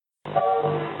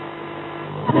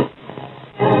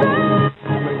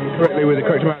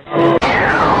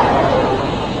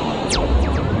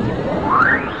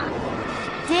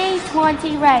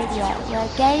Radio, where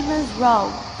gamers roll.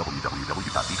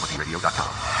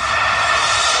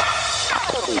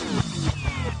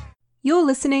 www.d20radio.com. You're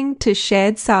listening to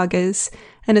Shared Sagas,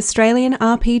 an Australian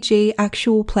RPG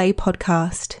actual play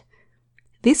podcast.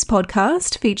 This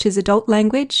podcast features adult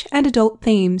language and adult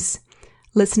themes.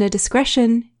 Listener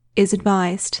discretion is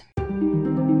advised.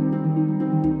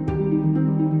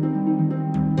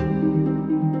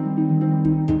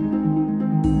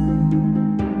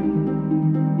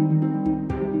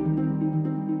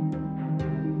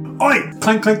 Oi!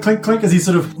 Clank, clank, clank, clank, as he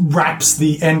sort of wraps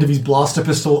the end of his blaster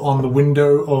pistol on the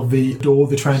window of the door.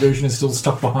 The Trandoshan is still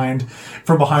stuck behind.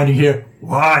 From behind you hear,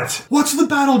 what? What's the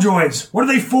battle droids? What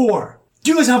are they for? Do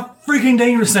you realize how freaking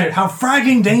dangerous it is? How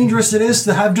fragging dangerous it is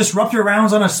to have disruptor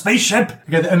rounds on a spaceship?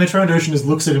 Okay, and the Trandoshan just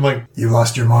looks at him like, you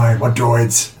lost your mind. What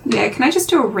droids? Yeah, can I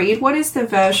just do a read? What is the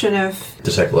version of...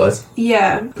 Detect lies?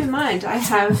 Yeah, in mind, I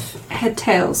have head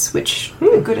tails, which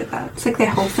are good at that. It's like their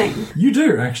whole thing. You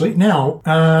do, actually. Now, Is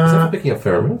that for picking up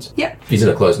pheromones? Yep. He's in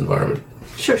a closed environment.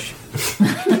 Shush.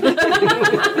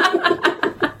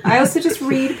 I also just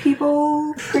read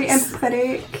people, very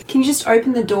empathetic. Can you just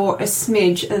open the door a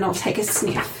smidge and I'll take a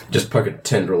sniff? Just poke a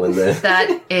tendril in there.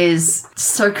 That is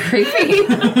so creepy.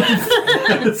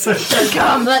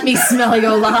 Come, let me smell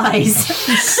your lies.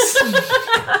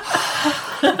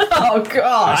 Oh,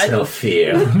 God. I smell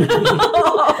fear.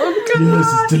 Oh, God. this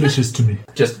is delicious to me.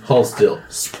 Just hold still.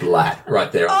 Splat. Right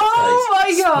there on Oh, the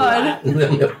face. my God.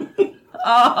 Splat.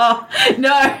 Oh,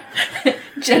 no.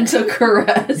 Gentle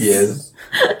caress. Yes.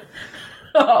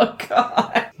 Oh,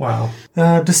 God. Wow.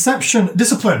 Discipline.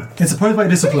 It's opposed by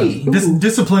discipline.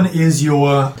 Discipline is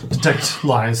your detect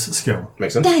lies skill.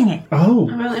 Makes sense? Dang it. Oh.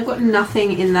 Well, I've got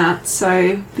nothing in that,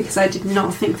 so... Because I did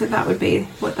not think that that would be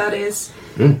what that is.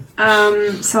 So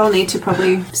I'll need to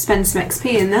probably spend some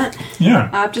XP in that. Yeah.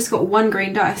 I've just got one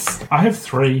green dice. I have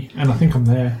 3, and I think I'm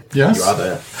there. Yes? You are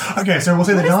there. Okay, so we'll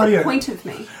say What the is the Nadia point of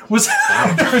me? was... no,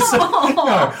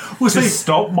 we'll To say...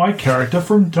 stop my character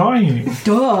from dying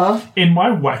Duh. in my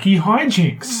wacky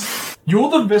hijinks.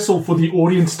 You're the vessel for the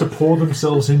audience to pour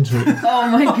themselves into. Oh,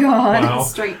 my God. Wow.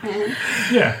 Straight man.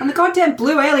 Yeah. I'm the goddamn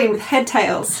blue alien with head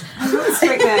tails. I'm not a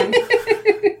straight man.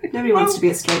 Nobody wants to be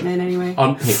a straight man anyway.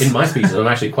 In my species, I'm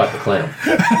actually quite the clown.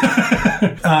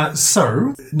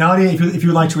 So, Nadia, if you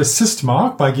would like to assist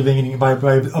Mark by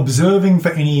by observing for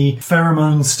any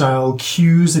pheromone-style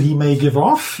cues that he may give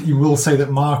off, you will say that,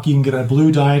 Mark, you can get a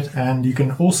blue die, and you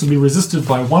can also be resisted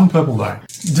by 1 purple die.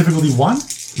 Difficulty 1.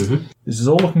 Mm-hmm. This is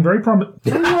all looking very promising.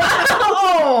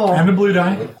 Oh. And a blue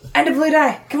die. And a blue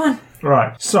die. Come on.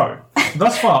 Right, so,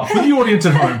 thus far, for the audience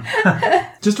at home,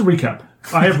 just to recap,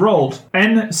 I have rolled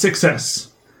N success.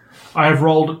 I have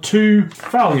rolled 2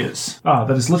 failures.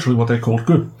 That is literally what they're called.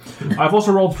 Good. I've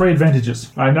also rolled 3 advantages.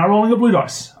 I'm now rolling a blue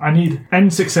dice. I need N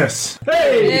success.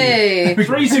 Hey!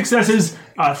 3 successes,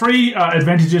 3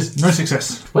 advantages, no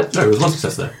success. What? No, it was 1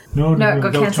 success there. No, it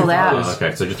got there were cancelled 2 out. failures. Oh,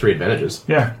 okay, so just 3 advantages.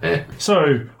 Yeah. Eh.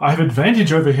 So, I have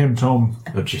advantage over him, Tom.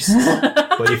 Oh, Jesus.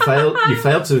 Well, you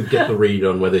failed to get the read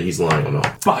on whether he's lying or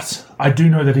not. But I do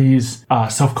know that he is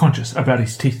self-conscious about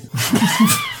his teeth.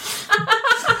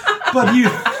 But you...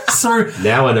 So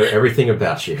now I know everything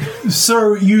about you.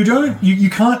 So you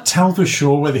can't tell for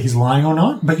sure whether he's lying or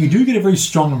not, but you do get a very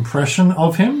strong impression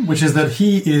of him, which is that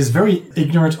he is very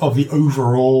ignorant of the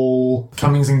overall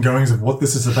comings and goings of what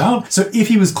this is about. So if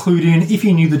he was clued in, if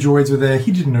he knew the droids were there,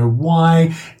 he didn't know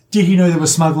why. Did he know they were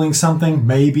smuggling something?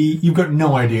 Maybe. You've got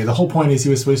no idea. The whole point is he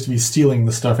was supposed to be stealing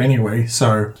the stuff anyway,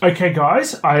 so... Okay,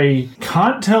 guys, I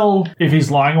can't tell if he's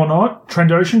lying or not.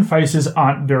 Trandoshan faces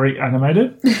aren't very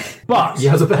animated. But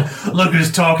Yeah, Look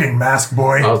who's talking, mask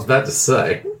boy. I was about to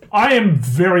say. I am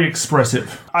very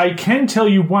expressive. I can tell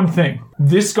you one thing.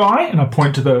 This guy, and I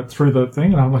point to through the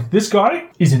thing, and I'm like, this guy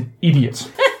is an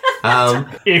idiot.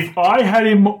 If I had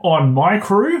him on my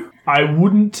crew, I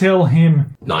wouldn't tell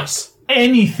him Nice.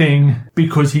 anything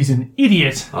because he's an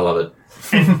idiot I love it.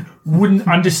 and wouldn't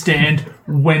understand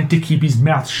when to keep his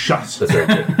mouth shut. That's very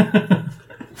good.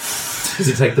 Does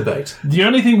he take the bait? The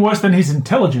only thing worse than his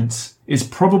intelligence is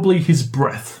probably his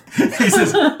breath. He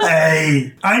says,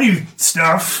 hey, I knew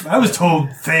stuff. I was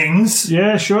told things.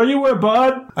 Yeah, sure you were,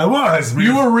 bud. I was.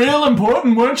 You were real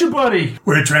important, weren't you, buddy?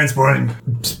 We're transporting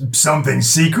something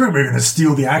secret. We're going to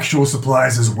steal the actual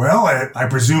supplies as well. I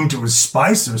presumed it was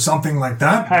spice or something like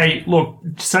that. Hey, look,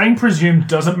 saying presumed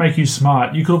doesn't make you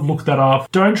smart. You could have looked that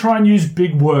up. Don't try and use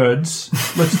big words.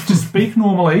 Let's just speak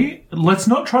normally. Let's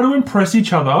not try to impress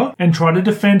each other and try to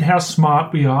defend how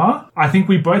smart we are. I think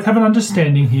we both have an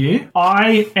understanding here.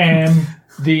 I am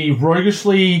the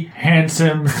roguishly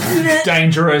handsome,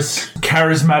 dangerous,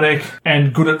 charismatic,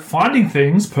 and good at finding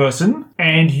things person,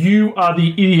 and you are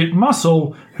the idiot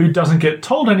muscle who doesn't get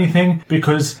told anything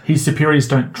because his superiors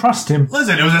don't trust him.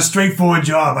 Listen, it was a straightforward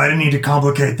job. I didn't need to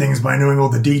complicate things by knowing all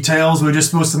the details. We were just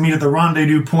supposed to meet at the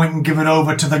rendezvous point and give it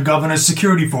over to the governor's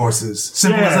security forces.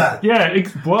 Simple as that. Yeah,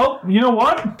 well, you know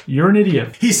what? You're an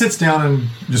idiot. He sits down and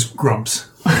just grumps.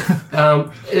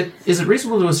 Is it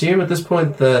reasonable to assume at this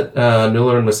point that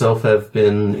Nuala and myself have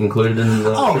been included in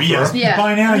the... Oh, yes. Yeah.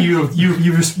 By now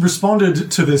you've responded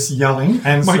to this yelling.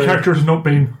 And My so, character has not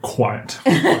been quiet.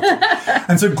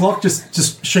 And so Glock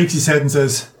just shakes his head and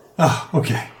says, oh,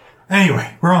 okay.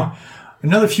 Anyway, we're on.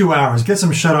 Another few hours. Get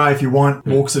some shut-eye if you want.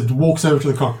 Walks over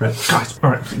to the cockpit. Guys, all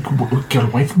right, get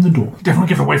away from the door. Definitely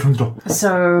get away from the door.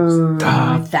 So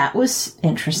that was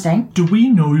interesting. Do we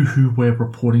know who we're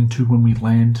reporting to when we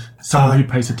land? Someone who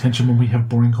pays attention when we have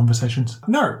boring conversations?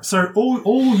 No. So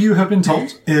all you have been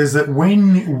told is that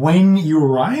when you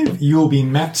arrive, you'll be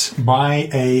met by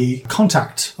a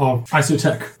contact of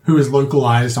Isotech who is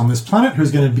localized on this planet,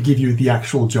 who's going to give you the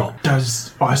actual job.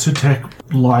 Does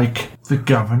Isotech like the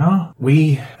governor?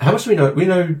 How much do we know? We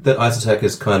know that Isotech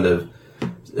is kind of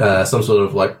some sort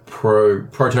of like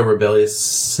proto-rebellious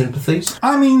sympathies.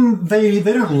 I mean, they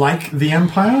don't like the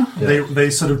Empire. Yeah. They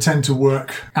sort of tend to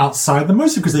work outside them,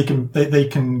 mostly because they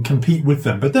can compete with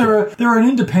them. But they're an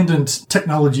independent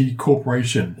technology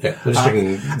corporation. Yeah, they're just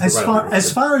taking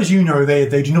as far as you know,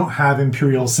 they do not have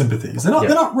imperial sympathies. They're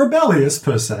not rebellious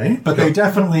per se, but they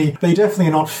definitely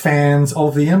are not fans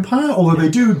of the Empire. Although they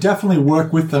do definitely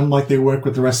work with them, like they work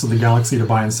with the rest of the galaxy to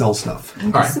buy and sell stuff.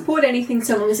 Support anything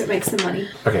so long as it makes them money.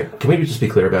 Okay, can we just be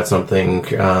clear about something,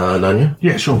 Nanya?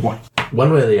 Yeah, sure, what?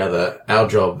 One way or the other, our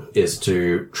job is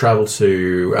to travel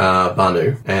to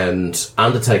Banu and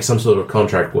undertake some sort of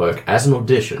contract work as an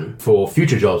audition for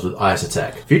future jobs with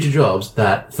Isotech. Future jobs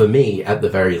that, for me, at the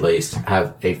very least,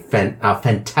 have are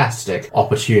fantastic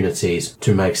opportunities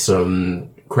to make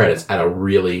some credits at a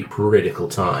really critical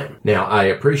time. Now, I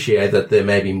appreciate that there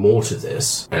may be more to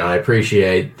this, and I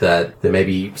appreciate that there may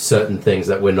be certain things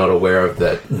that we're not aware of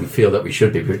that we feel that we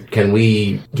should be. But can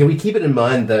we keep it in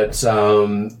mind that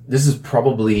this is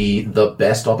probably the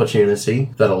best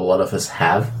opportunity that a lot of us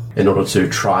have in order to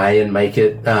try and make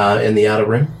it in the Outer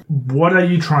Rim? What are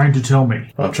you trying to tell me?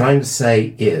 What I'm trying to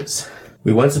say is,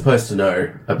 we weren't supposed to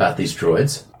know about these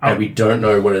droids, and we don't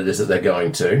know what it is that they're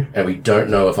going to, and we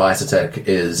don't know if Isotech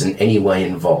is in any way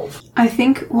involved. I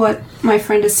think what my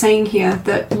friend is saying here,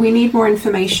 that we need more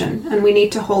information and we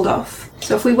need to hold off.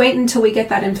 So if we wait until we get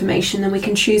that information, then we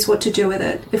can choose what to do with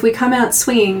it. If we come out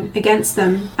swinging against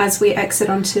them as we exit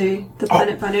onto the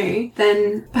planet Banu,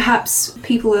 then perhaps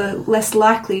people are less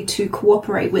likely to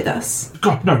cooperate with us.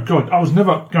 God, I was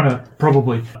never going to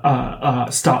probably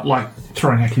start, like,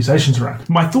 throwing accusations around.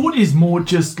 My thought is more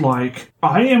just, like,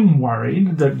 I am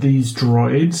worried that these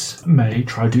droids may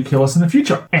try to kill us in the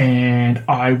future, and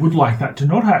I would like that to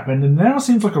not happen, and now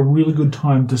seems like a really good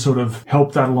time to sort of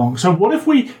help that along. So what if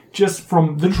we just,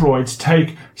 from the droids,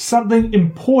 take something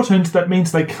important that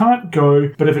means they can't go,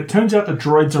 but if it turns out the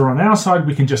droids are on our side,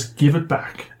 we can just give it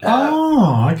back?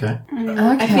 Okay.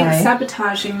 I think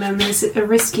sabotaging them is a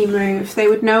risky move. They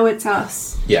would know it's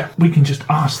us. Yeah. We can just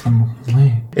ask them.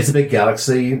 It's a big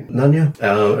galaxy, Nanya.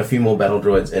 A few more battle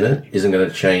droids in it isn't going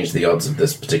to change the odds of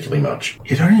this particularly much.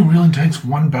 It only really takes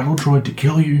one battle droid to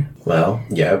kill you. Well,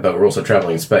 yeah, but we're also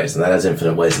traveling in space, and that has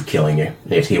infinite ways of killing you.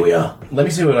 Yet here we are. Let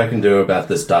me see what I can do about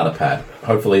this data pad.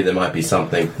 Hopefully there might be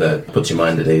something that puts your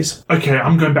mind at ease. Okay,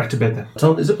 I'm going back to bed then.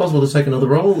 Tom, is it possible to take another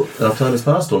roll? Enough time has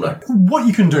passed, or no? What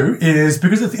you can do is,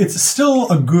 because it's still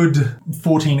a good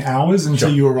 14 hours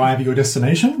until you arrive at your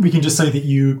destination, we can just say that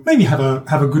you maybe have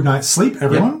a good night's sleep,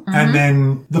 everyone, and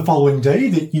then the following day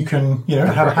that you can,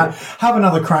 have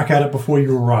another crack at it before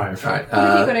you arrive. All right. What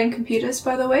have you got in computers,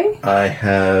 by the way? I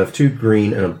have 2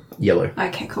 green and a yellow.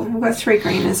 Okay, cool. We've got 3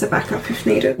 green as a backup if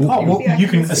needed. Oh, well, you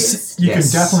can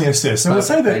definitely assist. So we'll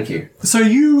say that. Thank you. So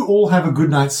you all have a good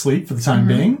night's sleep for the time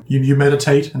being. You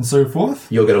meditate and so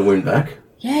forth. You'll get a wound back.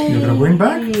 Yay. You're going to win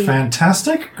back.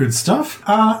 Fantastic. Good stuff.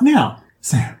 Now,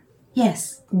 Sam.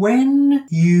 Yes. When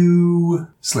you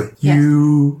sleep,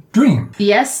 you dream.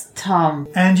 Yes, Tom.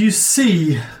 And you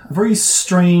see a very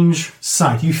strange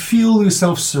sight. You feel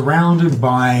yourself surrounded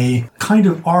by kind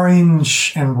of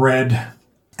orange and red,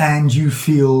 and you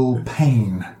feel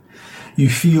pain. You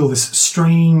feel this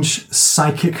strange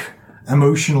psychic,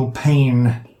 emotional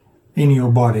pain in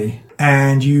your body.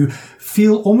 And you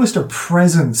feel almost a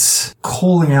presence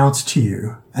calling out to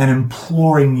you. and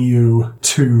imploring you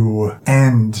to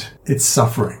end its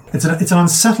suffering. It's an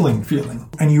unsettling feeling.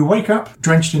 And you wake up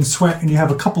drenched in sweat and you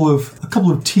have a couple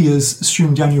of tears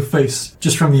stream down your face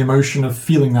just from the emotion of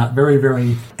feeling that very,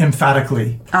 very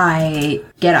emphatically. I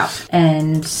get up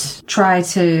and I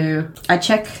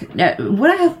check. Would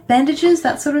I have bandages,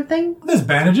 that sort of thing? There's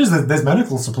bandages, there's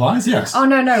medical supplies, yes. Oh,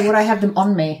 no. Would I have them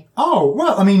on me? Oh,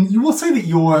 well, I mean, you will say that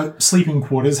your sleeping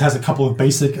quarters has a couple of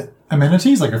basic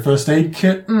amenities, like a first aid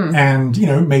kit and,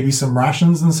 maybe some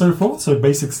rations and so forth, so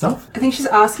basic stuff. I think she's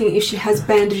asking if she has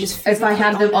bandages. If I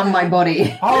have them on my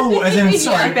body. Oh, as in,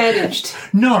 sorry. Bandaged.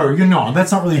 No, you're not.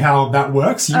 That's not really how that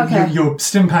works. Okay. Your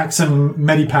stim packs and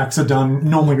medipacks are done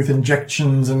normally with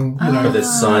injections and, But there's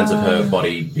signs of her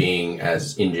body being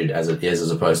as injured as it is,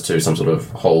 as opposed to some sort of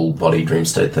whole body dream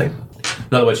state thing.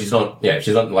 In other words, she's not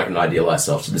like an idealized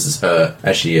self. So this is her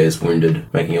as she is,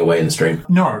 wounded, making her way in the stream.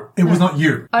 No, it was not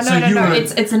you. Oh, no.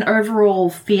 It's an overall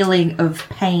feeling of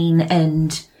pain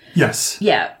and... Yes.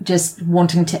 Yeah, just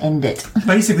wanting to end it.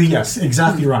 Basically, yes,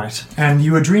 exactly right. And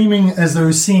you were dreaming as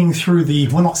though seeing through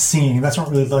not seeing, that's not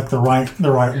really like the right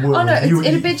word. Oh no,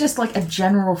 it'd be just like a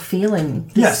general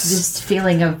feeling. This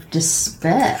feeling of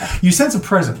despair. You sense a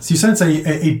presence. You sense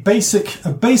a basic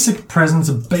presence,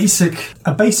 a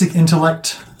basic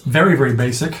intellect, very, very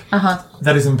basic,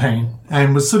 that is in pain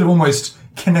and was sort of almost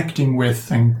connecting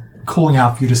with and calling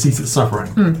out for you to cease its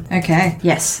suffering. Okay.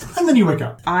 Yes. And then you wake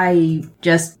up. I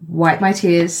just wipe my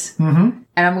tears. Mm-hmm.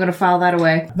 And I'm going to file that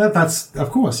away. That's, of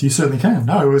course, you certainly can.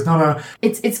 No, it was not a...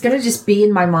 It's going to just be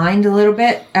in my mind a little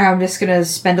bit. I'm just going to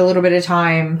spend a little bit of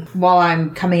time while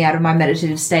I'm coming out of my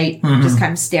meditative state, just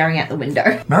kind of staring at the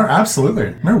window. No,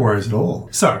 absolutely. No worries at all.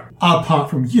 So, apart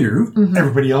from you,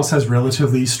 everybody else has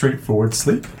relatively straightforward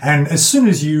sleep. And as soon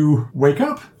as you wake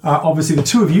up, obviously the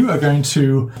two of you are going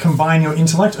to combine your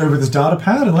intellect over this data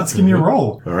pad, and let's give me a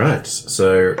roll. All right.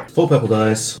 So 4 purple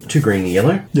dice, 2 green and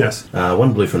yellow. Yes.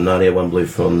 1 blue from Nadia, 1 blue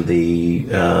from the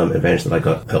advantage that I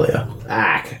got earlier.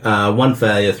 1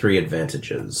 failure, 3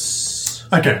 advantages.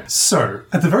 Okay, so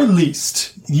at the very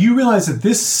least, you realize that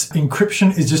this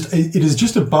encryption is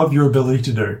just above your ability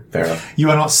to do. Fair enough. You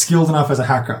are not skilled enough as a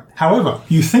hacker. However,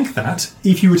 you think that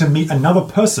if you were to meet another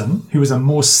person who is a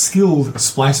more skilled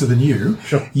splicer than you,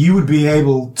 you would be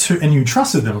able to, and you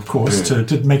trusted them, of course,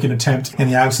 to make an attempt in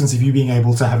the absence of you being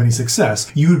able to have any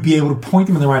success, you would be able to point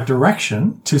them in the right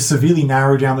direction to severely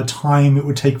narrow down the time it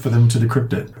would take for them to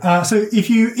decrypt it. So if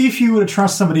you were to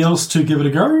trust somebody else to give it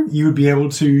a go, you would be able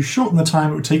to shorten the time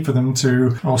it would take for them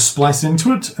to splice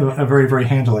into it very, very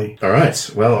handily. All right.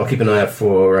 Well, I'll keep an eye out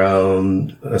for a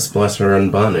Splicer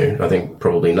and Banu. I think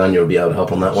probably Nanya will be able to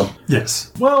help on that one.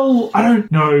 Yes. Well, I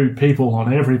don't know people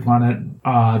on every planet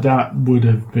that would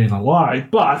have been a lie,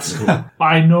 but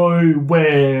I know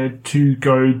where to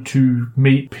go to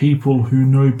meet people who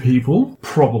know people.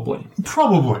 Probably.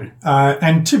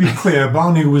 And to be clear,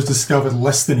 Banu was discovered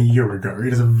less than a year ago.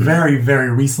 It is a very,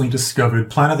 very recently discovered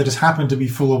planet that just happened to be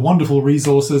full of wonderful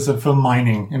resources for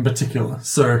mining in particular.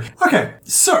 So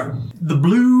the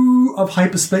blue of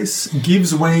hyperspace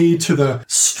gives way to the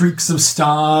streaks of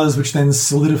stars, which then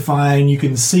solidify, and you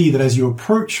can see that as you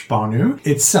approach Banu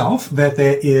itself, that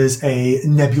there is a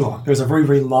nebula. There's a very,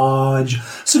 very large,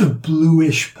 sort of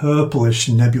bluish, purplish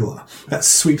nebula that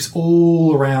sweeps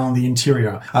all around the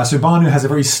interior. So Banu has a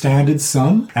very standard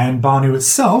sun, and Banu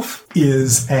itself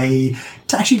is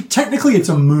technically it's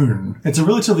a moon. It's a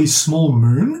relatively small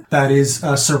moon that is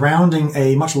surrounding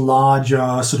a much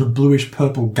larger sort of bluish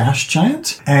purple gas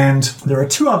giant. And there are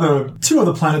two other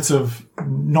planets of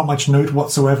not much note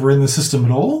whatsoever in the system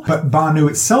at all. But Banu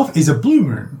itself is a blue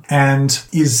moon and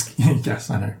is, yes,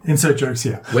 I know. Insert jokes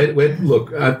here.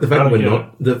 The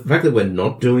fact that we're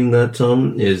not doing that,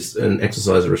 Tom, is an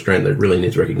exercise of restraint that really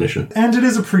needs recognition. And it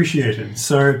is appreciated.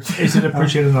 So is it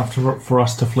appreciated enough for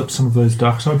us to flip some of those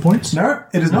dark side points? No,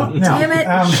 it is not. Now, damn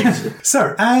it.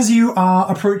 So as you are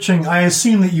approaching, I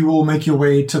assume that you all make your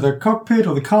way to the cockpit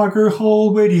or the cargo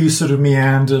hold. Where do you sort of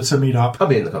meander to meet up? I'll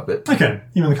be in the cockpit. Okay,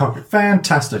 you're in the cockpit.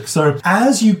 Fantastic. So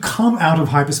as you come out of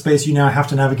hyperspace, you now have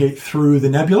to navigate through the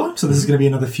nebula. So this is going to be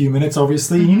another few minutes,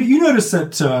 obviously. You notice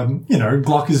that,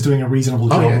 Glock is doing a reasonable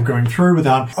job of going through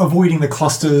without avoiding the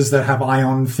clusters that have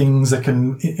ion things that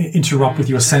can interrupt with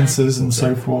your sensors and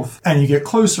so forth. And you get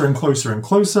closer and closer and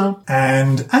closer.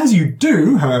 And as you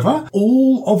do, however,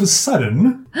 all of a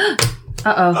sudden...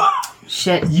 Uh-oh.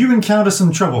 Shit. You encounter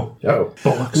some trouble. Oh.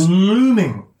 Bollocks.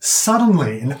 Looming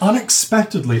suddenly and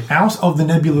unexpectedly, out of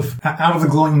the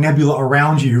glowing nebula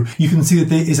around you, you can see that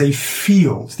there is a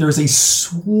field. There is a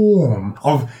swarm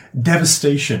of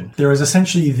devastation. There is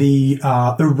essentially the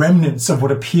remnants of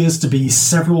what appears to be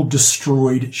several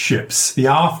destroyed ships. The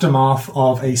aftermath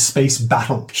of a space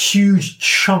battle. Huge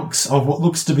chunks of what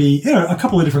looks to be, a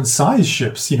couple of different size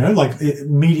ships, like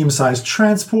medium-sized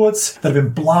transports that have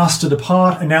been blasted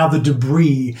apart, and now the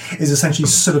debris is essentially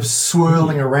sort of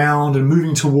swirling around and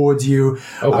moving towards you,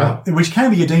 which can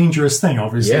be a dangerous thing,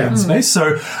 obviously, in space.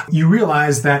 So you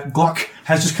realize that Gluck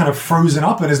has just kind of frozen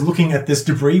up and is looking at this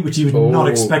debris, which he was not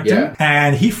expecting,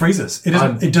 and he freezes.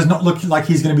 It does not look like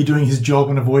he's going to be doing his job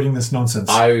and avoiding this nonsense.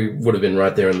 I would have been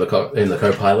right there in the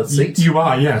co-pilot seat. You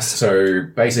are, yes. So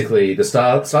basically, the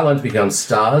starlines become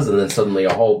stars, and then suddenly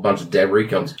a whole bunch of debris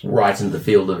comes right into the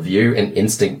field of view, and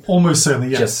instinct almost certainly,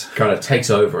 yes, just kind of takes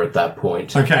over at that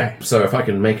point. Okay. So if I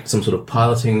can make some sort of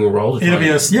piloting roll, it'll be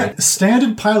a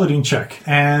standard piloting check,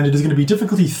 and it is going to be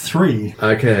difficulty 3.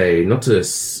 Okay, not to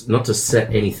set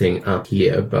anything up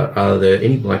here, but are there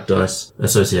any black dice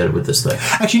associated with this thing?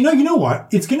 Actually, no. You know what?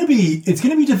 It's going to be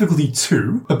difficulty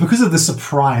 2, but because of the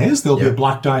surprise, there'll be a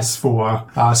black dice for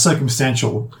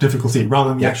circumstantial difficulty rather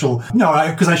than the actual. No,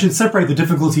 because I should separate the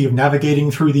difficulty of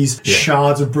navigating through these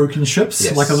shards of broken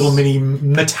ships, like a little mini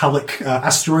metallic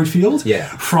asteroid field,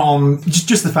 from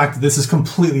just the fact that this is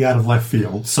completely out of left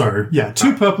field. So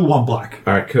 2 purple, 1 black.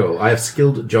 All right, cool. I have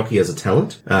skilled jockey as a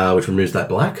talent, which removes that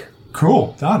black.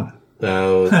 Cool, done.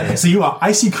 So you are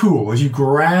icy cool as you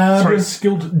grab... Sorry,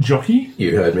 skilled jockey?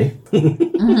 You heard me.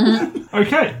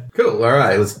 Okay. Cool,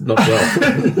 alright, let's knock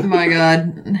well. Oh my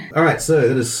god. Alright, so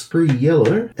that is 3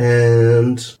 yellow,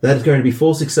 and that is going to be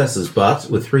 4 successes, but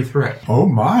with 3 threat. Oh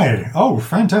my. Oh,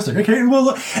 fantastic. Okay,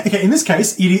 well, in this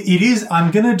case, it is,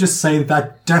 I'm going to just say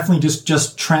that definitely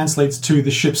just translates to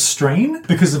the ship's strain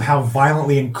because of how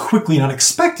violently and quickly and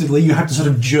unexpectedly you have to sort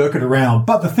of jerk it around.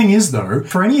 But the thing is, though,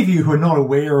 for any of you who are not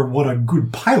aware of what a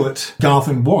good pilot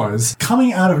Garthen was,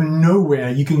 coming out of nowhere,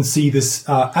 you can see this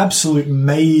absolute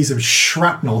maze of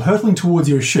shrapnel hurtling towards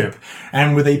your ship,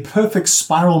 and with a perfect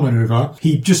spiral maneuver,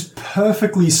 he just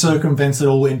perfectly circumvents it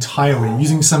all entirely,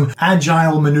 using some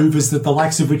agile maneuvers that the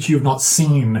likes of which you have not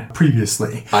seen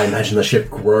previously. I imagine the ship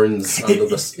groans under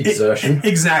this exertion.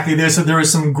 Exactly. There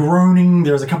is some groaning,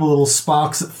 there's a couple of little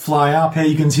sparks that fly up here.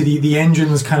 You can see the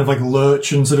engines kind of like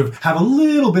lurch and sort of have a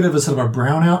little bit of a sort of a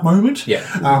brownout moment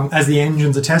as the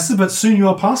engines are tested, but soon you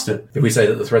are past it. If we say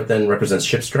that the threat then represents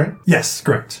ship strain? Yes,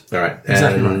 correct. All right.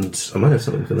 Exactly and right. I might have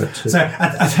something for that too. So,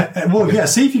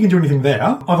 see if you can do anything there.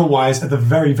 Otherwise, at the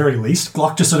very, very least,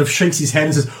 Gluck just sort of shakes his head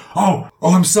and says, Oh,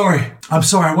 I'm sorry. I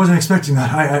wasn't expecting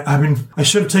that. I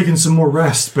should have taken some more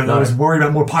rest, but I was worried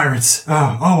about more pirates.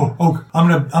 I'm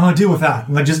gonna deal with that.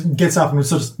 And then just gets up and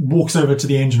sort of walks over to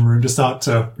the engine room to start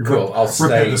to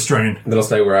repair the strain. Then I'll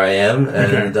stay where I am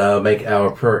and make our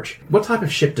approach. What type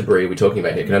of ship debris are we talking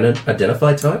about here? Can I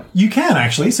identify type? You can,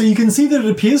 actually. So you can see that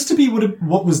it appears to be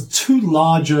what was 2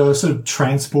 larger sort of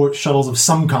transport shuttles of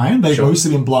some kind. They've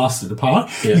mostly been blasted apart.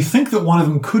 Yeah. You think that one of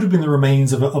them could have been the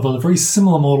remains of a very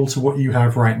similar model to what you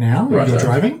have right now when you're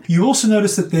driving. You also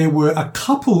notice that there were a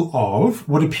couple of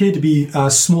what appeared to be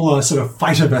smaller sort of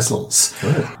fighter vessels.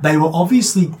 Oh. They were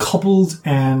obviously cobbled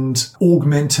and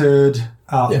augmented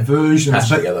versions.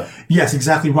 Together. Yes,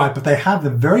 exactly right. But they have a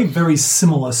very, very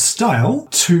similar style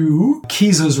to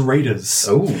Kiza's Raiders.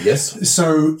 Oh, yes.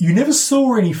 So you never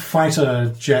saw any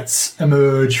fighter jets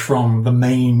emerge from the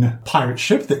main pirate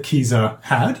ship that Kiza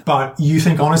had. But you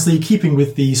think, honestly, keeping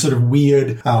with the sort of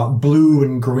weird blue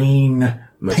and green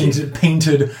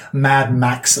painted Mad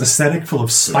Max aesthetic full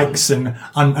of spikes and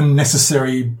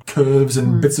unnecessary curves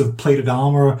and bits of plated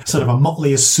armor, sort of a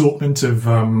motley assortment of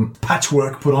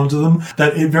patchwork put onto them,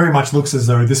 that it very much looks as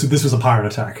though this was a pirate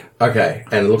attack. Okay,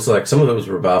 and it looks like some of it was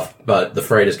rebuffed, but the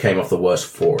freighters came off the worst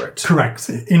for it. Correct.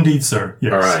 Indeed, sir.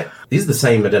 Yes. All right. These are the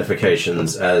same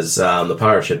identifications as the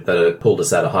pirate ship that pulled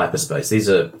us out of hyperspace. These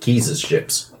are Kiza's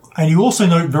ships. And you also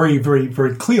note very, very,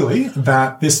 very clearly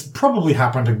that this probably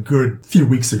happened a good few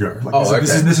weeks ago.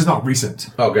 This is not recent.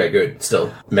 Okay, good.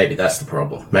 Still, maybe that's the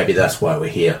problem. Maybe that's why we're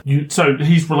here. So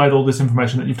he's relayed all this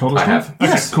information that you've told us? I have. Okay,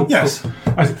 yes, cool. Yes. Cool.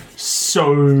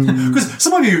 So... Because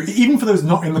some of you, even for those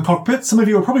not in the cockpit, some of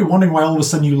you are probably wondering why all of a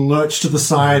sudden you lurch to the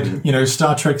side,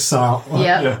 Star Trek style.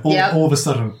 All of a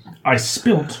sudden. I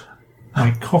spilt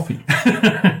my coffee.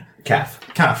 Calf.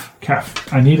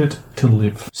 I need it to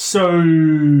live. So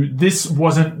this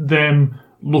wasn't them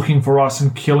looking for us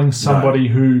and killing somebody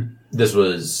who... This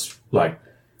was,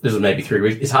 This was maybe 3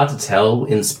 weeks. It's hard to tell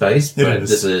in space, It but is.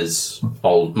 this is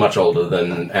much older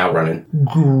than our run-in.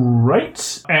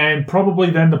 Great. And probably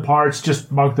then the pirates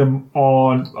just mugged them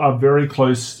on a very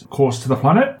close course to the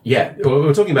planet. Yeah,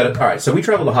 we're talking about it. All right, so we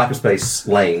traveled a hyperspace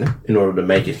lane in order to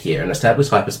make it here, an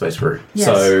established hyperspace route. Yes.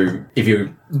 So if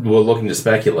you were looking to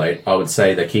speculate, I would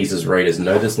say that Keys's raiders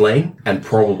know this lane and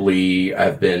probably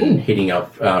have been hitting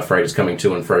up freighters coming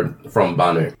to and from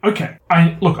Banu. Okay.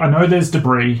 I know there's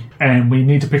debris and we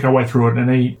need to pick our way through it,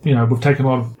 and we've taken a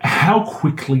lot of... How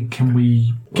quickly can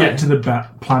we get to the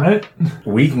planet?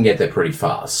 We can get there pretty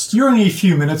fast. You're only a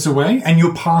few minutes away, and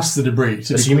you're past the debris.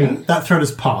 To be Assuming- clear. That threat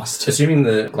is past. Assuming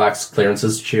the Glax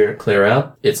clearances clear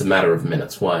out, it's a matter of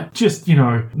minutes. Why? Just,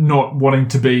 not wanting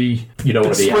to be... You don't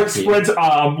want to be out here. Spreads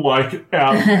arm, out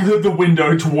the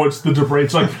window towards the debris.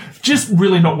 It's just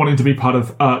really not wanting to be part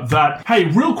of that. Hey,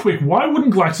 real quick, why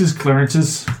wouldn't Glax's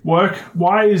clearances work?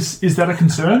 Why is that a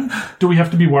concern? Do we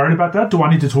have to be worried about that? Do I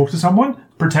need to talk to someone?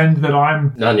 Pretend that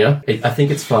I'm... Nanya, I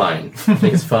think it's fine. I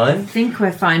think it's fine. I think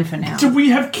we're fine for now. Do we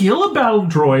have killer battle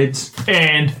droids?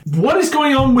 And what is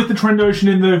going on with the Trandoshan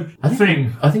in the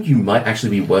thing? I think you might actually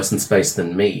be worse in space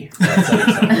than me.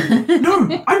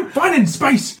 No, I'm fine in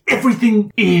space.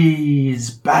 Everything is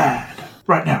bad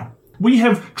right now. We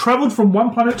have travelled from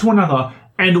one planet to another,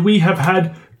 and we have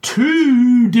had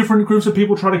 2 different groups of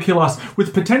people try to kill us,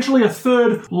 with potentially a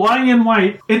third lying in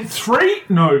wait. And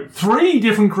 3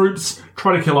 different groups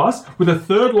try to kill us, with a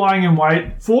third lying in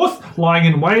wait, 4th lying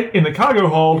in wait in the cargo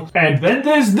hold, and then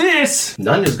there's this.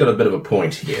 Nanya's got a bit of a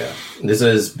point here. This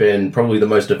has been probably the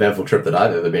most eventful trip that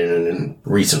I've ever been in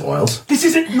recent whiles. This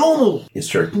isn't normal. It's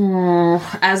true.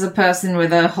 As a person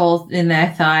with a hole in their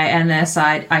thigh and their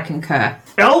side, I concur.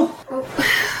 Elle?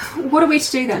 What are we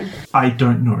to do then? I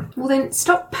don't know. Well then,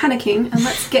 stop panicking and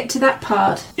let's get to that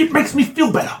part. It makes me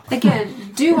feel better. Again,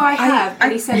 do I have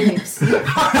any sedatives? You do.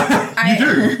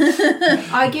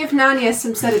 I give Nanya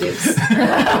some sedatives.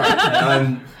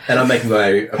 And I'm making my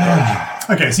approach.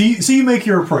 Okay, so you make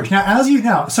your approach.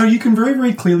 So you can very,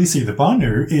 very clearly see that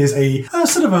Banu is a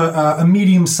sort of a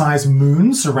medium-sized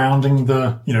moon surrounding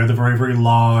the very, very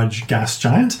large gas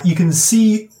giant. You can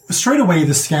see straight away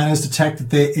the scanners detect that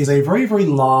there is a very, very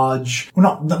large,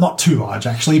 well, not too large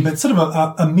actually, but sort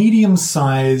of a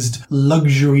medium-sized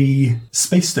luxury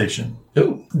space station.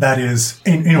 Ooh. That is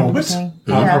in orbit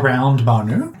around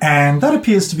Banu, and that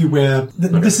appears to be where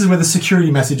this is where the security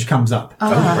message comes up.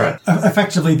 Right.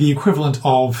 Effectively, the equivalent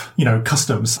of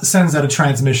customs sends out a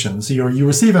transmission. So you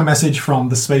receive a message from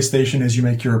the space station as you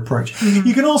make your approach. Mm-hmm.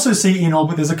 You can also see in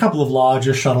orbit there's a couple of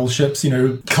larger shuttle ships,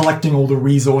 collecting all the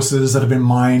resources that have been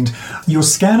mined. Your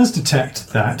scanners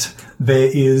detect that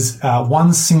there is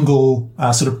one single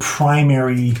sort of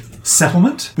primary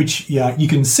settlement, which you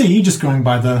can see just going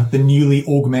by the newly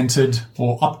augmented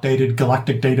or updated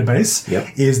galactic database. Yep.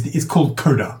 is called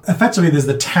Coda. Effectively, there's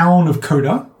the town of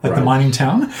Coda, like the mining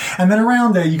town, and then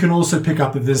around there you can also pick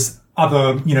up that there's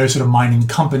other, sort of mining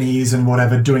companies and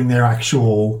whatever doing their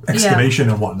actual excavation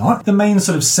and whatnot. The main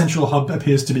sort of central hub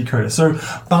appears to be Coda. So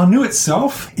Banu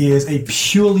itself is a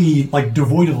purely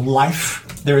devoid of life.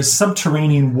 There is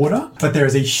subterranean water, but there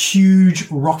is a huge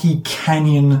rocky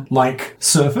canyon-like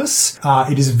surface.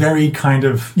 It is very kind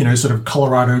of, sort of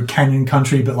Colorado canyon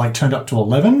country, but turned up to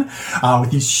 11,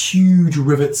 with these huge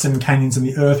rivets and canyons in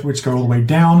the earth which go all the way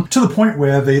down to the point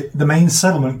where the main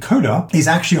settlement, Coda, is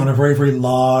actually on a very, very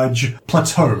large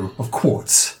plateau of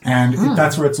quartz. And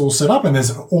that's where it's all set up. And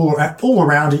there's all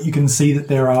around it, you can see that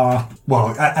there are,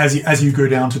 well, as you go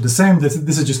down to descend, this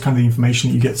is just kind of the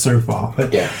information that you get so far. But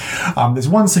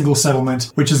there's one single settlement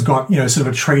which has got, sort of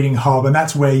a trading hub, and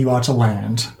that's where you are to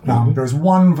land. There's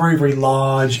one very, very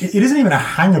large, it isn't even a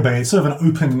hangar bay, it's sort of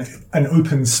an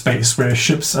open space where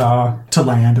ships are to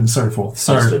land and so forth.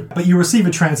 So, but you receive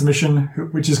a transmission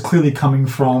which is clearly coming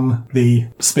from the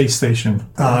space station.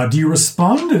 Do you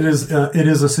respond? It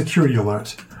is a security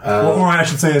alert. Or I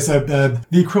should say it's the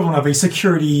equivalent of a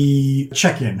security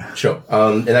check-in. Sure.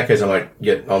 In that case, I might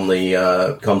get on the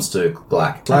comms to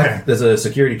Glack. Glack, there's a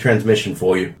security transmission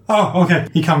for you. Oh, okay.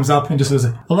 He comes up and just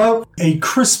says, hello. A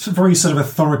crisp, very sort of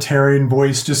authoritarian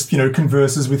voice just,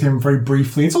 converses with him very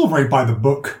briefly. It's all very by the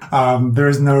book. There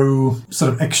is no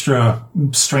sort of extra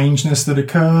strangeness that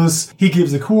occurs. He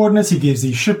gives the coordinates. He gives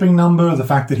the shipping number, the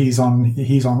fact that he's en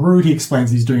route. He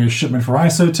explains he's doing a shipment for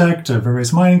Isotech to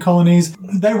various mining colonies.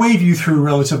 They wave you through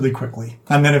relatively quickly.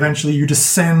 And then eventually you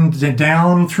descend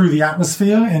down through the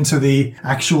atmosphere into the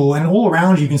actual, and all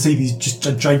around you can see these just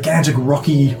gigantic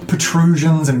rocky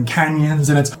protrusions and canyons,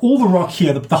 and it's all the rock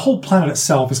here. The whole planet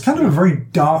itself is kind of a very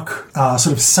dark,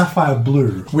 sort of sapphire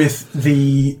blue, with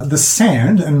the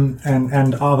sand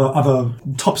and other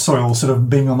topsoil sort of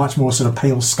being a much more sort of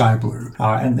pale sky blue.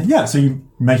 So you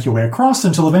make your way across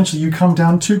until eventually you come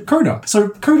down to Coda. So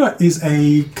Coda is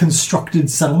a constructed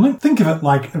settlement. Think of it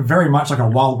like very much like a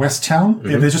Wild West town.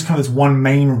 Mm-hmm. There's just kind of this one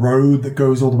main road that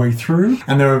goes all the way through,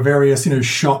 and there are various,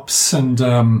 shops and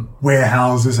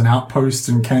warehouses and outposts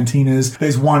and cantinas.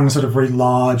 There's one sort of very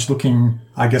large looking,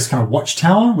 I guess, kind of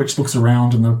watchtower, which looks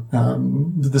around in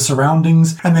the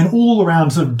surroundings. And then all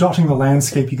around, sort of dotting the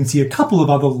landscape, you can see a couple of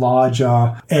other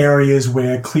larger areas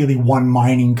where clearly one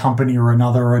mining company or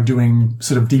another are doing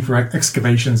sort of deeper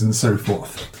excavations and so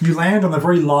forth. You land on a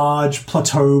very large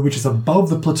plateau, which is above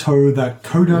the plateau that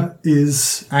Coda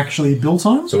is actually built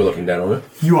on. So we're looking down on it?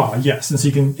 You are, yes. And so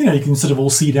you can sort of all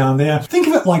see down there. Think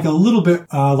of it like a little bit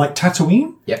like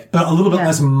Tatooine. Yeah. But a little bit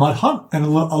less mud hut and a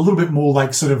little bit more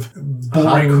like sort of boring.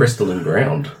 Hard crystalline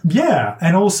ground. Yeah.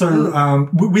 And also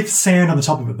with sand on the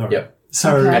top of it, though. Yep.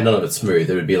 So, and none of it's smooth.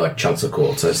 It would be like chunks of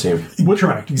quartz, I assume.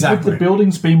 Correct, exactly. Would the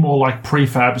buildings be more like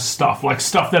prefab stuff, like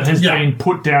stuff that has been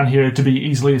put down here to be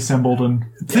easily assembled? And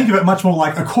think of it much more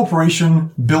like a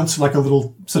corporation built like a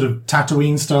little sort of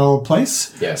Tatooine style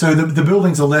place. Yeah. So the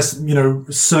buildings are less,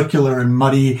 circular and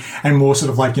muddy, and more sort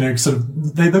of like, sort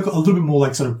of, they look a little bit more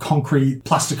like sort of concrete,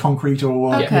 plaster concrete,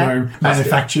 or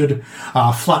manufactured,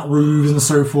 flat roofs and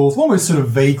so forth. Almost sort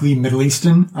of vaguely Middle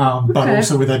Eastern, but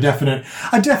also with a definite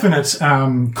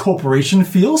corporation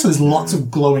feel. So there's lots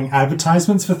of glowing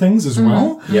advertisements for things as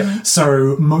well. Yeah.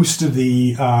 So most of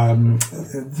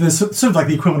there's sort of like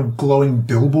the equivalent of glowing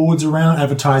billboards around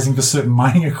advertising for certain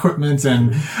mining equipment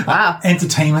and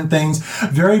entertainment things.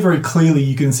 Very, very clearly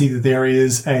you can see that there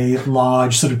is a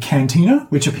large sort of cantina,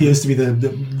 which appears to be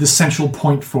the central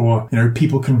point for,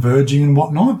 people converging and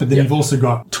whatnot. But then you've also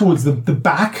got towards the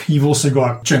back, you've also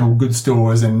got general goods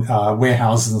stores and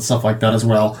warehouses and stuff like that as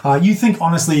well. You think,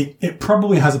 honestly, it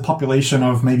probably has a population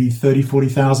of maybe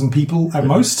 40,000 people at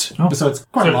most. Oh. So it's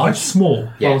quite large. Like small,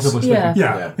 relatively speaking.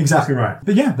 Yeah, exactly right.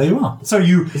 But yeah, there you are. So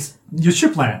your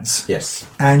ship lands. Yes.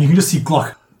 And you can just see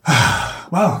Glock.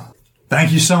 Well,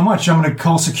 thank you so much. I'm going to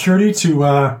call security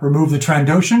to remove the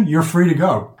Trandoshan. You're free to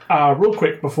go. Real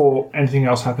quick before anything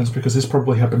else happens, because this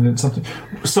probably happened in something.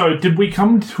 So, did we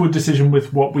come to a decision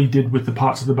with what we did with the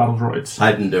parts of the battle droids?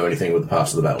 I didn't do anything with the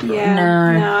parts of the battle droid.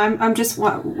 Yeah, no, I'm just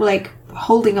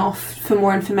holding off for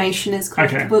more information.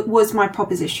 Was my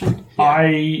proposition.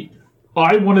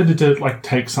 I wanted to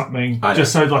take something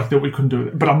just so that we couldn't do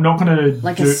it, but I'm not going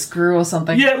to a screw or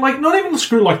something. Yeah, not even a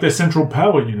screw, like their central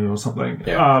power unit or something.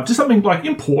 Yeah. Just something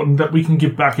important that we can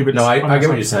give back if it's. No, I get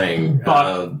what you're saying,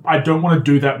 but I don't want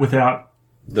to do that without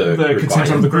the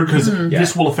consent of the group, because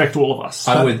this will affect all of us.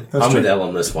 I'm with Elle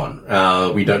on this one.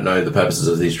 We don't know the purposes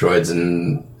of these droids,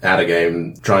 and out of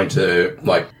game, trying to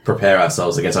prepare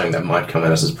ourselves against something that might come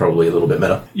at us is probably a little bit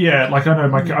better. Yeah, I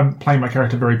know I'm playing my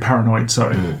character very paranoid,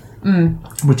 so.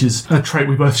 Which is a trait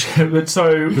we both share.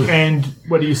 So, and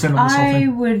where do you send them this whole thing?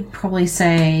 I would probably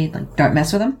say, don't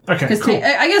mess with them. Okay, cool.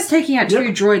 I guess taking out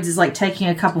two droids is like taking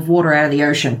a cup of water out of the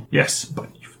ocean. Yes,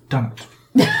 but you've done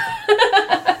it.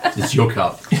 It's your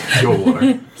cup. It's your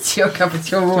water. It's your cup. It's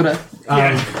your water.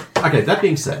 Okay, that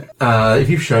being said, if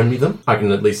you've shown me them, I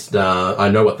can at least, I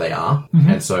know what they are. Mm-hmm.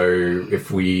 And so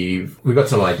if we've got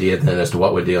some idea then as to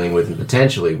what we're dealing with, and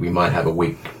potentially we might have a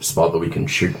weak spot that we can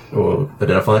shoot or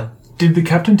identify. Did the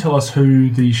captain tell us who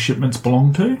these shipments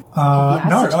belong to?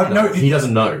 No. He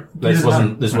doesn't know. This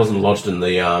wasn't lodged in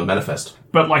the manifest.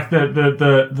 But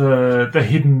the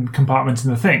hidden compartments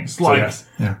and the things,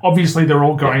 obviously they're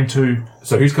all going to.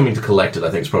 So who's coming to collect it?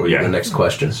 I think is probably the next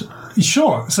question.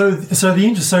 Sure.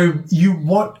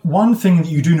 One thing that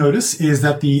you do notice is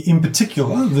that in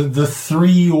particular the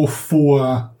 3 or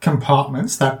 4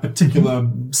 compartments, that particular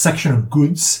section of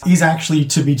goods, is actually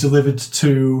to be delivered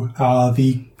to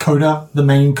the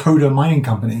main Coda mining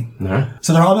company. No.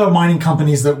 So there are other mining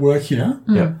companies that work here,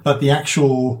 but the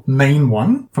actual main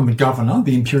one from the governor,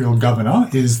 the imperial governor,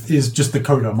 is just the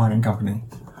Coda mining company.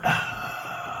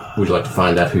 Would you like to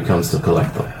find out who comes to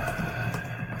collect them?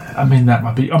 I mean, that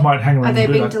might be. I might hang around. Are they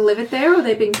being delivered there, or are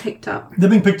they being picked up? They're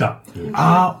being picked up.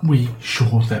 Are we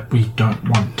sure that we don't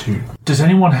want to? Does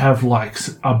anyone have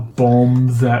a bomb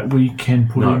that we can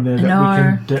put in there that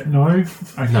we can? No.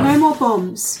 Okay. No more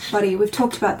bombs, buddy. We've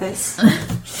talked about this.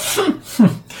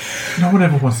 No one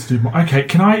ever wants to do more. Okay,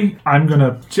 can I? I'm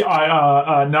gonna.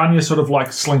 Narnia sort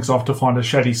of slinks off to find a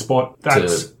shady spot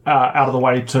that's out of the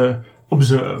way to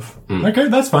observe. Okay,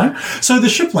 that's fine. So the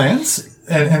ship lands.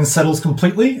 and settles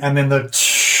completely, and then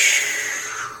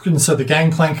and so the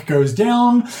gangplank goes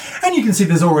down, and you can see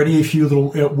there's already a few little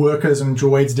workers and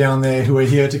droids down there who are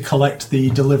here to collect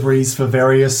the deliveries for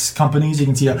various companies. You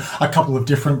can see a couple of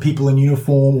different people in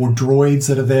uniform or droids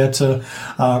that are there to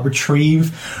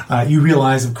retrieve. You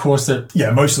realize, of course, that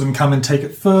most of them come and take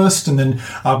it first, and then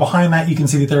behind that you can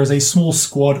see that there is a small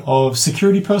squad of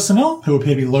security personnel who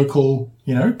appear to be local,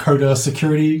 Coda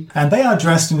security, and they are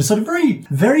dressed in sort of very,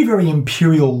 very, very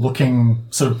imperial-looking,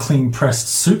 sort of clean-pressed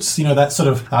suits. That sort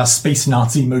of space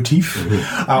Nazi motif.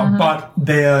 But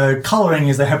their colouring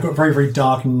is they have got very, very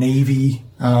dark navy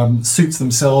suits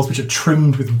themselves, which are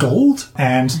trimmed with gold,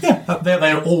 and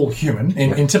they're all human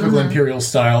in typical imperial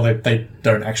style. They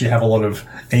don't actually have a lot of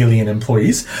alien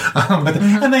employees,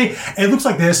 and it looks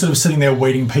like they're sort of sitting there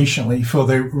waiting patiently for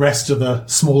the rest of the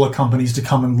smaller companies to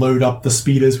come and load up the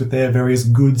speeders with their various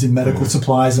goods and medical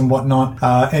supplies and whatnot.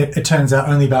 It turns out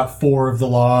only about 4 of the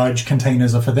large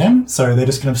containers are for them, so they're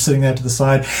just kind of sitting there to the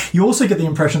side. You also get the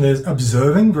impression they're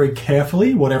observing very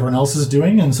carefully what everyone else is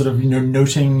doing and sort of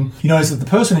noting. You notice that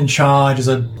the person in charge is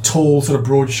a tall, sort of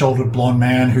broad-shouldered blonde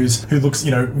man who looks,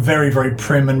 very, very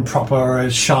prim and proper,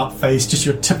 sharp-faced, just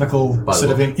your typical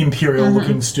sort of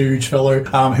imperial-looking stooge fellow,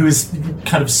 who is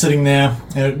kind of sitting there,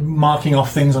 marking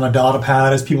off things on a data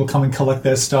pad as people come and collect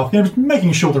their stuff, just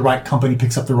making sure the right company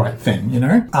picks up the right thing,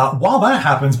 While that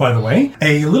happens, by the way,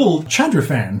 a little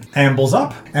Chadrafan ambles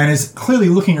up and is clearly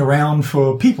looking around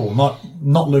for people, not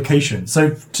location.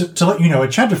 So to let you know, a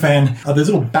Chadrafan are those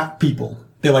little bat people.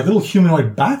 They're like little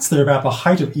humanoid bats. They're about the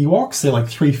height of Ewoks. They're like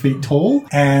 3 feet tall,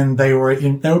 and they were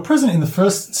present in the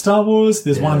first Star Wars.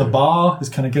 There's one in the bar. This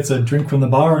kind of gets a drink from the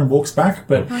bar and walks back,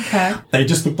 but they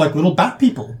just look like little bat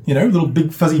people. Little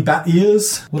big fuzzy bat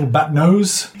ears, little bat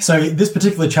nose. So this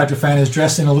particular Chadrafan is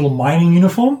dressed in a little mining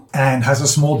uniform and has a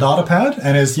small data pad,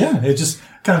 and is just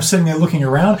kind of sitting there looking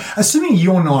around. Assuming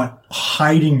you're not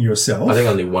hiding yourself. I think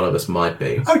only one of us might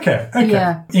be. Okay.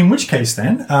 Yeah. In which case,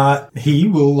 then, he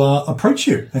will approach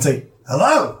you and say,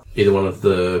 "Hello. Either one of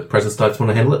the presence types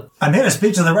want to handle it? I'm here to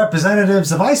speak to the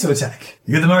representatives of Isotech.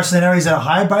 You're the mercenaries that are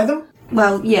hired by them?"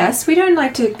 Well, yes. We don't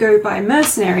like to go by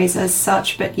mercenaries as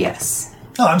such, but yes.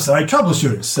 Oh, I'm sorry.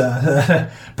 Troubleshooters.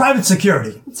 Private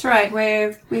security. That's right.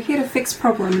 We're here to fix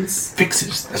problems.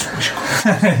 Fixes. That's what we should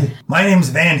call it. My name's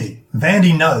Vandy.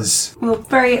 Vandy Nuz. Well,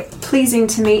 very pleasing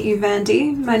to meet you,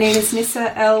 Vandy. My name is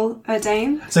Nissa El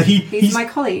Adain. So These are my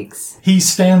colleagues. He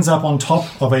stands up on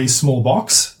top of a small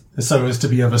box, so as to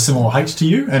be of a similar height to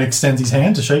you, and extends his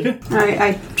hand to shake it.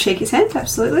 I shake his hand,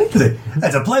 absolutely.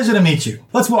 It's a pleasure to meet you.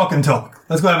 Let's walk and talk.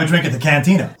 Let's go have a drink at the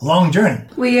cantina. A long journey.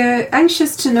 We are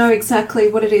anxious to know exactly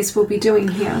what it is we'll be doing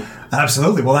here.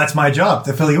 Absolutely. Well, that's my job,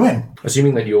 to fill you in.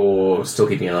 Assuming that you're still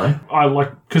keeping an eye.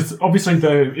 Because obviously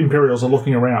the Imperials are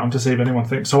looking around to see if anyone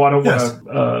thinks, so I don't want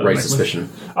to... raise suspicion.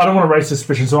 I don't want to raise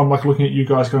suspicion, so I'm looking at you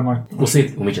guys going like... We'll see.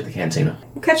 We'll meet you at the cantina.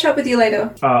 We'll catch up with you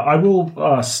later. I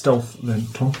will stealth then,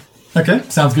 Tom. Okay,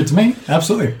 sounds good to me.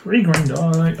 Absolutely. 3 green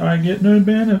die, I get no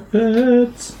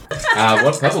benefits.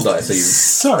 What purple dice are you...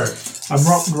 So, I'm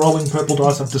rolling purple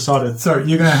dice, I've decided. So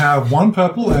you're going to have 1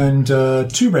 purple and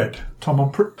 2 red. Tom,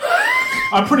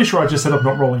 I'm pretty sure I just said I'm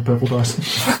not rolling purple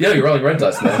dice. Yeah, you're rolling red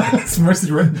dice now. It's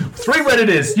mostly red. 3 red it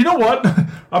is. You know what?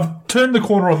 I've turned the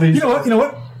corner on these. You know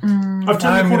what? I've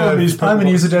turned the corner on these purple I'm going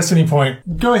to use a dice. destiny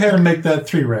point. Go ahead and make that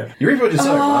 3 red. You read what you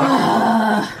said,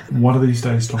 right? One of these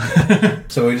days, Tom.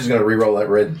 So we're just going to re-roll that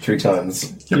red 3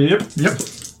 times. Yep.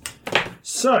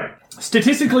 So,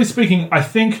 statistically speaking, I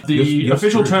think the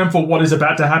official term for what is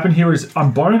about to happen here is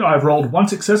I'm boned. I've rolled 1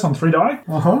 success on 3 die.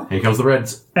 Here comes the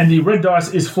reds. And the red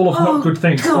dice is full of not good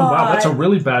things. God. Oh, wow, that's a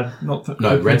really bad... No,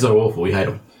 reds are awful. We hate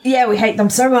them. Yeah, we hate them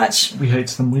so much. We hate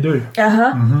them, we do.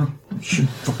 Uh-huh. Should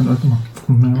fucking open my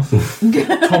fucking mouth.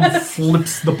 Tom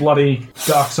flips the bloody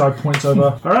dark side points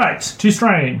over. Alright, to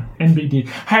strain. NBD.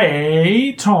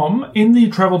 Hey, Tom, in the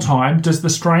travel time, does the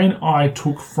strain I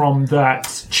took from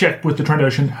that check with the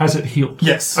Trandoshan, has it healed?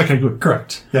 Yes. Okay, good.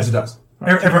 Correct. Yes, it does.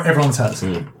 Everyone's has.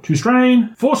 2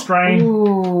 strain, 4 strain.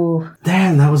 Ooh.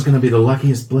 Damn, that was going to be the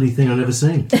luckiest bloody thing I've ever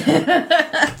seen.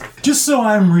 Just so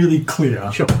I'm really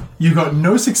clear. Sure. You got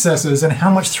no successes, and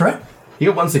how much threat? You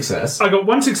got 1 success. I got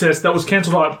 1 success that was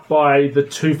cancelled out by the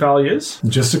 2 failures.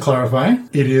 Just to clarify,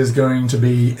 it is going to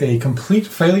be a complete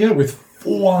failure with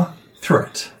 4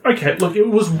 threat. Okay, look, it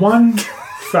was 1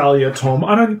 failure, Tom.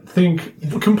 I don't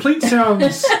think... Complete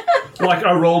sounds like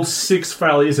I rolled 6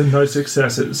 failures and no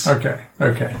successes. Okay.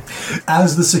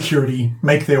 As the security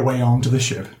make their way onto the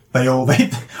ship,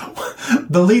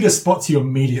 the leader spots you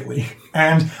immediately.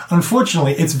 And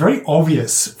unfortunately, it's very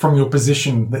obvious from your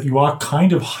position that you are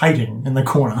kind of hiding in the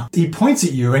corner. He points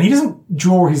at you and he doesn't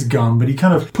draw his gun, but he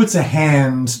kind of puts a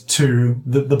hand to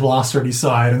the blaster at his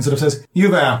side and sort of says, "You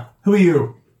there, who are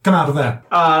you? Come out of there."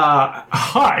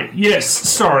 Hi. Yes,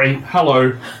 sorry.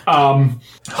 Hello.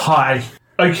 Hi.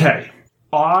 Okay.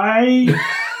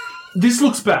 This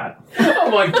looks bad.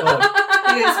 Oh my god.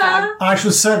 It is bad. I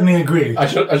should certainly agree. I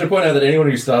should point out that anyone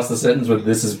who starts the sentence with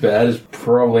 "this is bad" is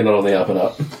probably not on the up and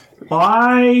up.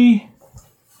 I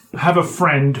have a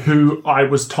friend who I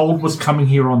was told was coming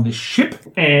here on this ship,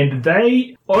 and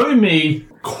they owe me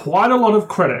quite a lot of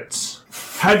credits.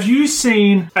 Have you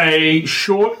seen a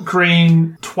short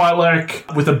green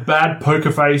Twi'lek with a bad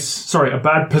poker face, a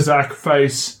bad Pazak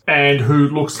face, and who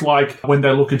looks like when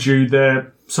they look at you,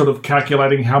 they're sort of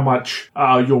calculating how much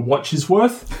your watch is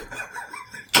worth?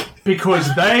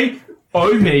 Because they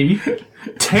owe me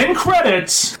 10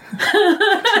 credits.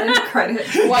 10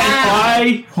 credits.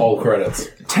 Wow. Whole credits.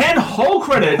 10 whole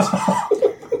credits.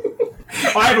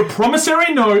 I have a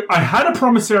promissory note. I had a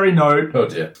promissory note. Oh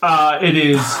dear. It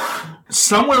is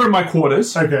somewhere in my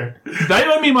quarters. Okay. They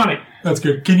owe me money. That's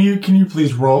good. Can you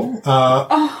please roll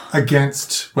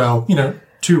against,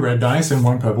 2 red dice and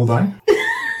 1 purple die?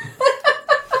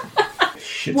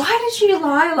 Why did you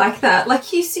lie like that?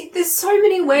 Like, you see, there's so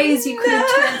many ways you could have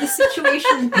turned the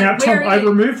situation. Now, Tom, I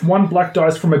removed 1 black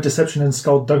dice from a deception and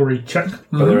skullduggery check.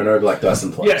 But there are no black dice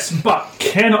in play. Yes, but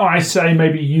can I say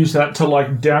maybe use that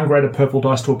to, downgrade a purple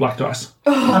dice to a black dice?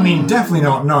 I mean, definitely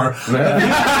not, no.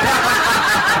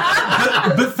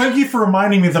 But thank you for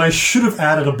reminding me that I should have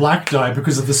added a black die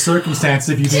because of the circumstance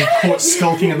of you being caught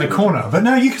skulking in the corner. But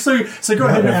no, you so go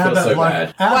ahead and add that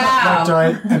black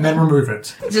die and then remove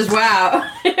it. Just wow.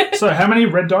 So how many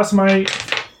red dice am I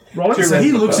rolling? So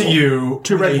he looks at you.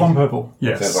 2 red, 1 purple.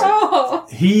 Yes. Oh.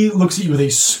 He looks at you with a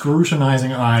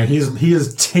scrutinizing eye. He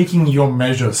is taking your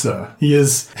measure, sir. He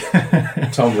is.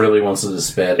 Tom really wants to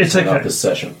despair to turn up this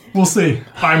session. We'll see.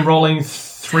 I'm rolling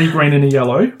 3 green and a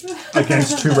yellow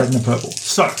against 2 red and a purple.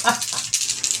 So,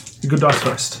 the good dice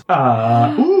first.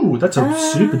 That's a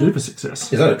super duper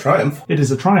success. Is that a triumph? It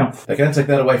is a triumph. They can't take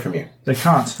that away from you. They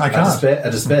can't. I can't.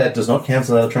 A despair does not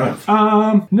cancel out a triumph.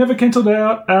 Never cancelled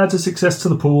out, adds a success to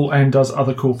the pool, and does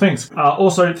other cool things.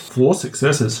 Also, 4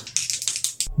 successes.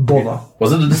 Bother.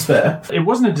 Was it a despair? It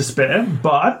wasn't a despair,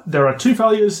 but there are 2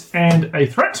 failures and a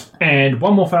threat, and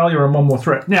 1 more failure and 1 more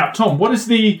threat. Now, Tom, what is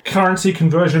the currency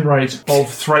conversion rate of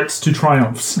threats to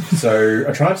triumphs? So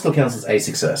a triumph still counts as a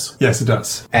success, Yes, it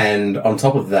does. and on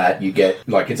top of that, you get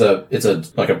it's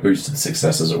a boosted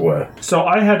success, as it were. So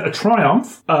I had a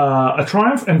triumph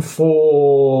and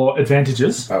 4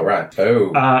 advantages, Oh right.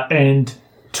 Oh and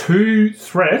 2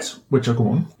 threat, which are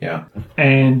gone, yeah.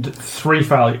 and 3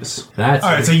 failures. That's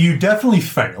All right, so you definitely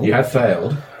failed. you have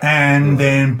failed.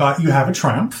 But you have a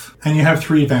triumph, and you have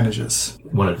 3 advantages.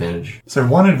 1 advantage. So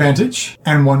 1 advantage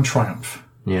and 1 triumph.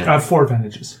 Yeah. I have 4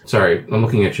 advantages. Sorry, I'm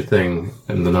looking at your thing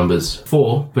and the numbers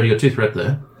 4, but you got 2 threat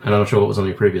there, and I'm not sure what was on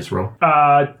your previous roll.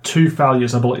 2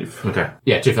 failures, I believe. Okay.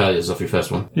 Yeah, 2 failures off your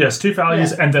first one. Yes, 2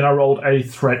 failures, and then I rolled a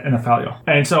threat and a failure.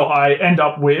 And so I end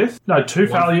up with, 2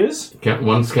 failures.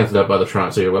 One's cancelled out by the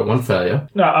triumph, so you've got 1 failure.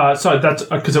 No, so that's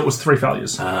because it was 3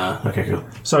 failures. Okay, cool.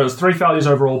 So it was 3 failures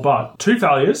overall, but 2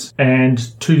 failures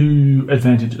and 2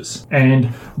 advantages. And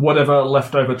whatever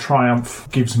leftover triumph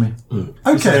gives me.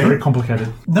 This is very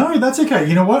complicated. No, that's okay.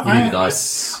 You know what? You need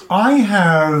dice. I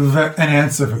have an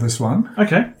answer for this one.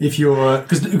 Okay. If you're,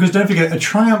 because don't forget, a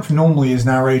triumph normally is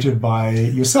narrated by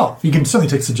yourself. You can certainly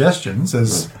take suggestions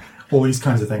as all these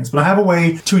kinds of things, but I have a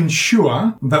way to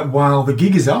ensure that while the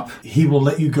gig is up, he will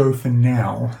let you go for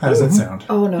now. How does that sound?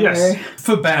 Oh no. Yes.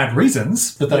 For bad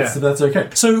reasons, but that's Yeah. that's okay.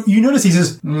 So you notice he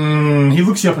says, he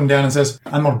looks you up and down and says,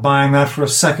 "I'm not buying that for a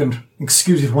second.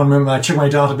 Excuse me for one moment, I check my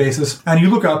databases." And you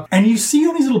look up and you see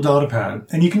on his little data pad,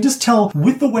 and you can just tell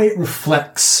with the way it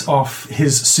reflects off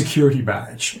his security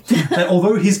badge, that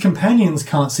although his companions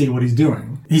can't see what he's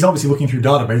doing, he's obviously looking through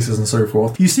databases and so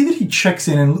forth. You see that he checks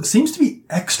in and seems to be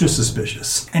extra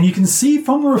suspicious. And you can see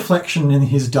from the reflection in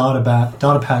his data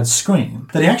pad screen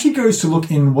that he actually goes to look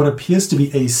in what appears to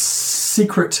be a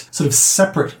secret, sort of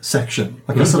separate section,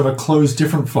 like a sort of a closed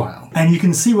different file. And you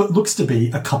can see what looks to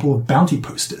be a couple of bounty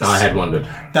posters I had wondered.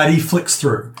 that he flicks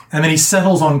through. And then he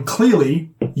settles on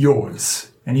clearly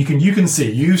yours. And you can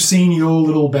see, you've seen your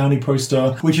little bounty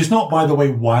poster, which is not, by the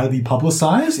way, widely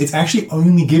publicized. It's actually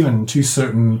only given to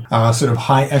certain sort of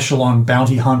high echelon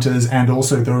bounty hunters and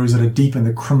also those that are deep in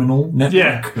the criminal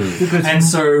network. Yeah. And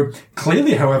so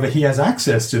clearly, however, he has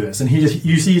access to this, and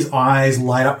you see his eyes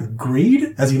light up with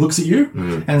greed as he looks at you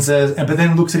and says, but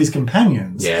then looks at his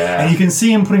companions. Yeah. And you can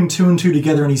see him putting 2 and 2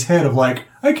 together in his head of like,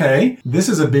 okay, this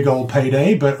is a big old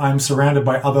payday, but I'm surrounded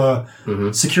by other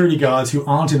security guards who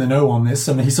aren't in the know on this.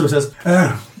 And he sort of says,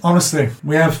 honestly,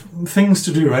 we have things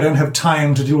to do. I don't have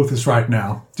time to deal with this right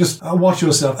now. Just watch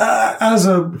yourself. As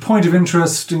a point of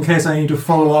interest, in case I need to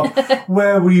follow up,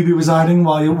 where will you be residing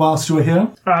whilst you're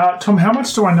here? Tom, how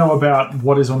much do I know about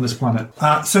what is on this planet?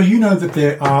 So you know that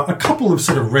there are a couple of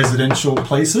sort of residential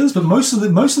places, but most of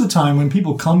the time when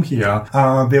people come here,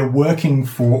 they're working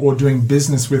for or doing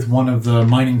business with one of the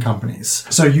mining companies.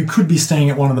 So you could be staying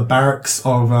at one of the barracks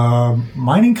of a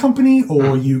mining company,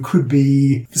 or you could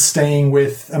be staying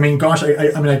with, I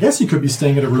guess you could be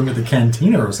staying at a room at the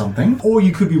cantina or something, or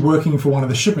you could be working for one of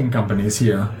the shipping companies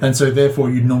here. And so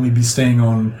therefore you'd normally be staying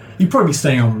on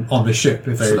the ship.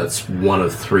 So that's one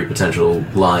of 3 potential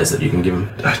lies that you can give him.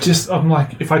 I'm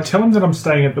like, if I tell him that I'm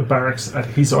staying at the barracks at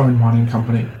his own mining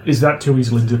company, is that too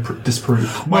easily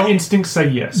disproved? My instincts say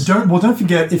yes. Don't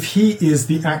forget, if he is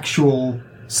the actual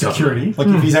security, like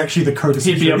if he's actually the code of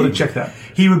security, he'd be able to check that.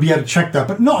 He would be able to check that.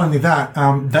 But not only that,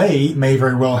 they may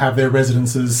very well have their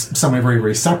residences somewhere very,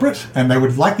 very separate, and they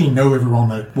would likely know everyone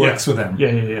that works for them.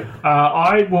 Yeah.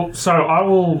 I will,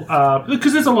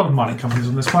 because there's a lot of mining companies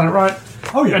on this planet, right?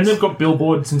 Oh, yes. And they've got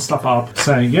billboards and stuff up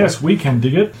saying, yes, we can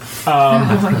dig it. Oh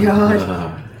my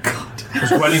god.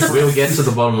 We'll get to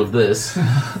the bottom of this.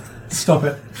 Stop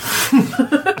it.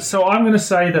 So I'm going to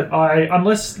say that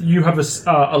unless you have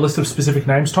a list of specific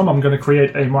names, Tom, I'm going to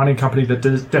create a mining company that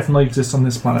definitely exists on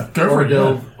this planet. Go for it.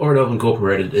 Oradelve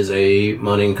Incorporated is a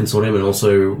mining consortium, and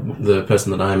also the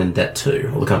person that I'm in debt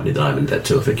to, or the company that I'm in debt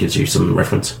to, if it gives you some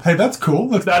reference. Hey, that's cool.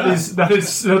 That is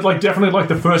like definitely like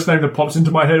the first name that pops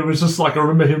into my head. It was just like I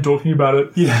remember him talking about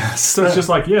it. Yes. So it's just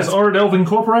like, yes, Oradelve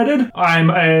Incorporated.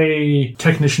 I'm a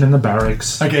technician in the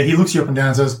barracks. Okay, he looks you up and down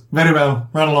and says, very well,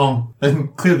 run along. Then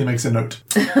clearly makes a note.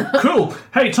 Cool.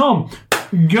 Hey, Tom.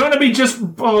 Gonna be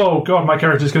oh god, my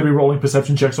character's gonna be rolling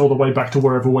perception checks all the way back to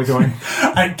wherever we're going.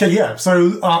 Okay, yeah.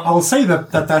 So I'll say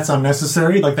that's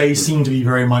unnecessary. Like, they seem to be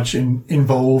very much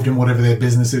involved in whatever their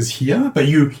business is here. But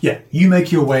you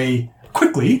make your way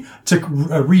quickly to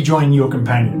rejoin your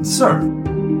companions. So,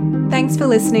 Thanks for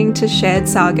listening to Shared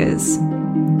Sagas.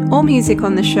 All music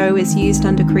on the show is used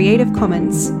under Creative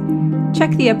Commons.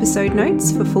 Check the episode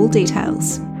notes for full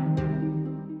details.